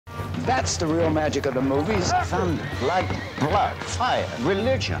That's the real magic of the movies. Thunder, lightning, blood, fire,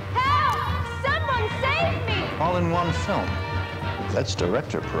 religion. Help! Someone save me! All in one film. That's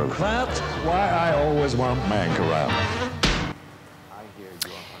director proof. That's why I always want Mank around.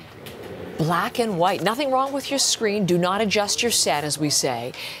 Black and white. Nothing wrong with your screen. Do not adjust your set, as we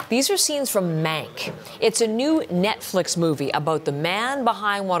say. These are scenes from Mank. It's a new Netflix movie about the man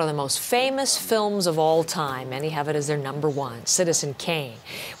behind one of the most famous films of all time. Many have it as their #1, Citizen Kane.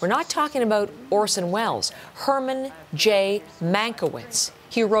 We're not talking about Orson Welles. Herman J. Mankiewicz.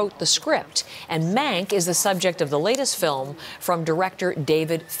 He wrote the script, and Mank is the subject of the latest film from director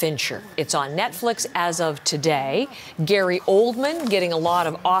David Fincher. It's on Netflix as of today. Gary Oldman getting a lot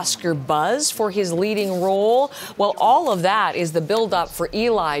of Oscar buzz for his leading role. Well, all of that is the build-up for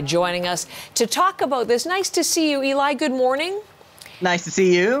Eli joining us to talk about this. Nice to see you, Eli. Good morning. Nice to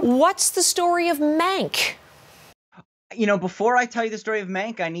see you. What's the story of Mank? You know, before I tell you the story of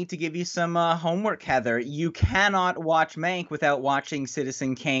Mank, I need to give you some homework, Heather. You cannot watch Mank without watching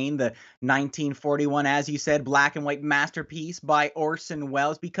Citizen Kane, the 1941, as you said, black and white masterpiece by Orson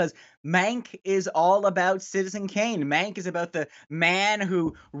Welles, because Mank is all about Citizen Kane. Mank is about the man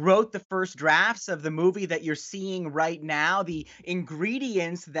who wrote the first drafts of the movie that you're seeing right now, the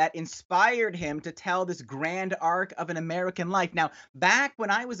ingredients that inspired him to tell this grand arc of an American life. Now, back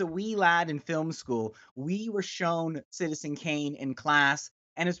when I was a wee lad in film school, we were shown Citizen Kane in class,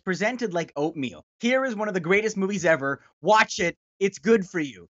 and it's presented like oatmeal. Here is one of the greatest movies ever. Watch it. It's good for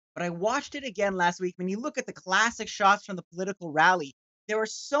you. But I watched it again last week. When you look at the classic shots from the political rally, there are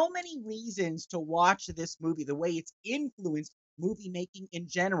so many reasons to watch this movie, the way it's influenced movie making in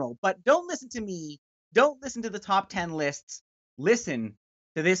general. But don't listen to me. Don't listen to the top 10 lists. Listen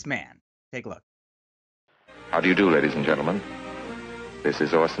to this man. Take a look. How do you do, ladies and gentlemen? This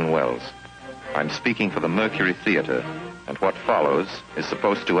is Orson Welles. I'm speaking for the Mercury Theater, and what follows is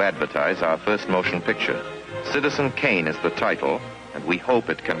supposed to advertise our first motion picture. Citizen Kane is the title, and we hope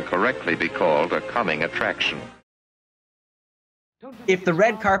it can correctly be called a coming attraction. If the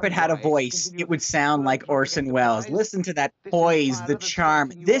red carpet had a voice, it would sound like Orson Welles. Listen to that poise, the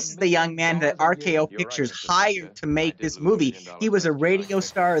charm. This is the young man that RKO Pictures hired to make this movie. He was a radio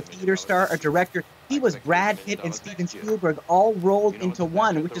star, a theater star, a director. He was Brad Pitt and Steven Spielberg all rolled into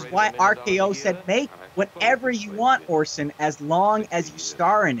one, which is why RKO said, make whatever you want, Orson, as long as you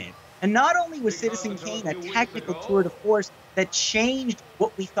star in it. And not only was Citizen Kane a technical tour de force that changed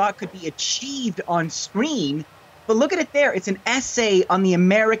what we thought could be achieved on screen, but look at it there. It's an essay on the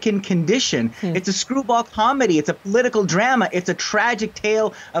American condition. It's a screwball comedy. It's a political drama. It's a tragic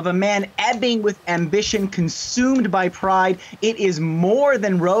tale of a man ebbing with ambition, consumed by pride. It is more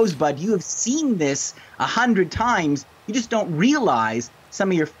than Rosebud. You have seen this 100 times. You just don't realize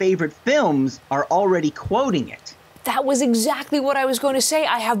some of your favorite films are already quoting it. That was exactly what I was going to say.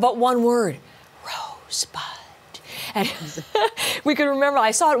 I have but one word: Rosebud. And we can remember,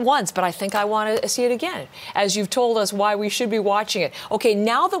 I saw it once, but I think I want to see it again, as you've told us why we should be watching it. Okay,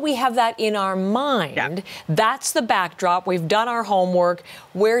 now that we have that in our mind, that's the backdrop. We've done our homework.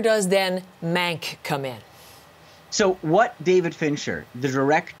 Where does then Mank come in? So what David Fincher, the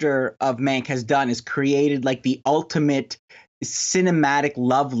director of Mank, has done is created like the ultimate cinematic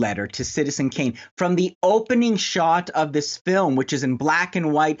love letter to Citizen Kane. From the opening shot of this film, which is in black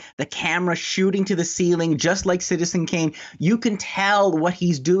and white, the camera shooting to the ceiling, just like Citizen Kane, you can tell what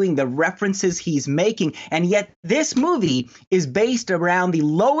he's doing, the references he's making. And yet this movie is based around the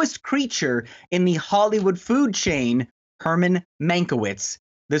lowest creature in the Hollywood food chain, Herman Mankiewicz,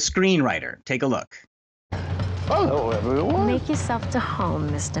 the screenwriter. Take a look. Hello, everyone. Make yourself to home,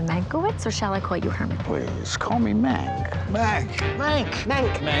 Mr. Mankiewicz, or shall I call you Herman? Please, call me Mank. Mank. Mank.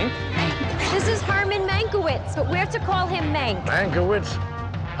 Mank. Mank. This is Herman Mankiewicz, but we're to call him Mank. Mankiewicz.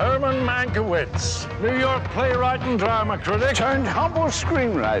 Herman Mankiewicz. New York playwright and drama critic. Turned humble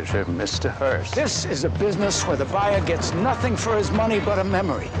screenwriter, Mr. Hearst. This is a business where the buyer gets nothing for his money but a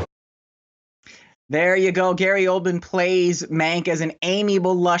memory. There you go. Gary Oldman plays Mank as an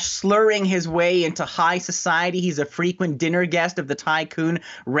amiable lush slurring his way into high society. He's a frequent dinner guest of the tycoon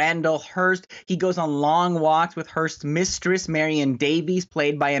Randall Hearst. He goes on long walks with Hearst's mistress, Marion Davies,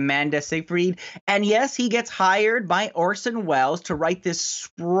 played by Amanda Seyfried. And yes, he gets hired by Orson Welles to write this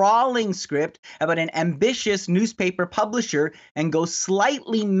sprawling script about an ambitious newspaper publisher and goes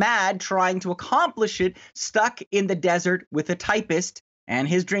slightly mad trying to accomplish it, stuck in the desert with a typist and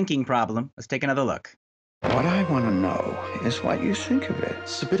his drinking problem. Let's take another look. What I want to know is what you think of it.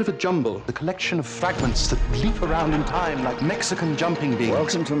 It's a bit of a jumble, a collection of fragments that leap around in time like Mexican jumping beans.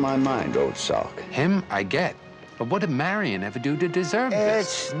 Welcome to my mind, old sock. Him, I get. But what did Marion ever do to deserve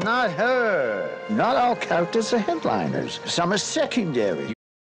this? It's not her. Not all characters are headliners. Some are secondary.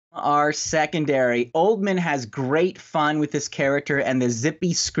 Are secondary. Oldman has great fun with this character and the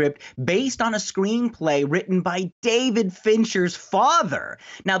zippy script based on a screenplay written by David Fincher's father.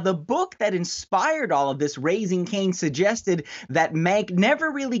 Now, the book that inspired all of this, Raising Cain, suggested that Mank never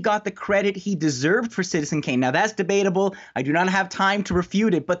really got the credit he deserved for Citizen Kane. Now, that's debatable. I do not have time to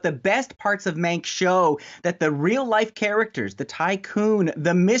refute it, but the best parts of Mank show that the real-life characters, the tycoon,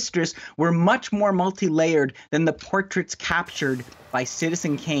 the mistress, were much more multi-layered than the portraits captured by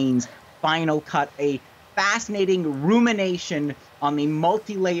Citizen Kane's final cut, a fascinating rumination on the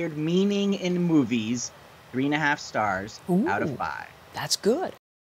multi-layered meaning in movies. 3.5 stars out of 5. That's good.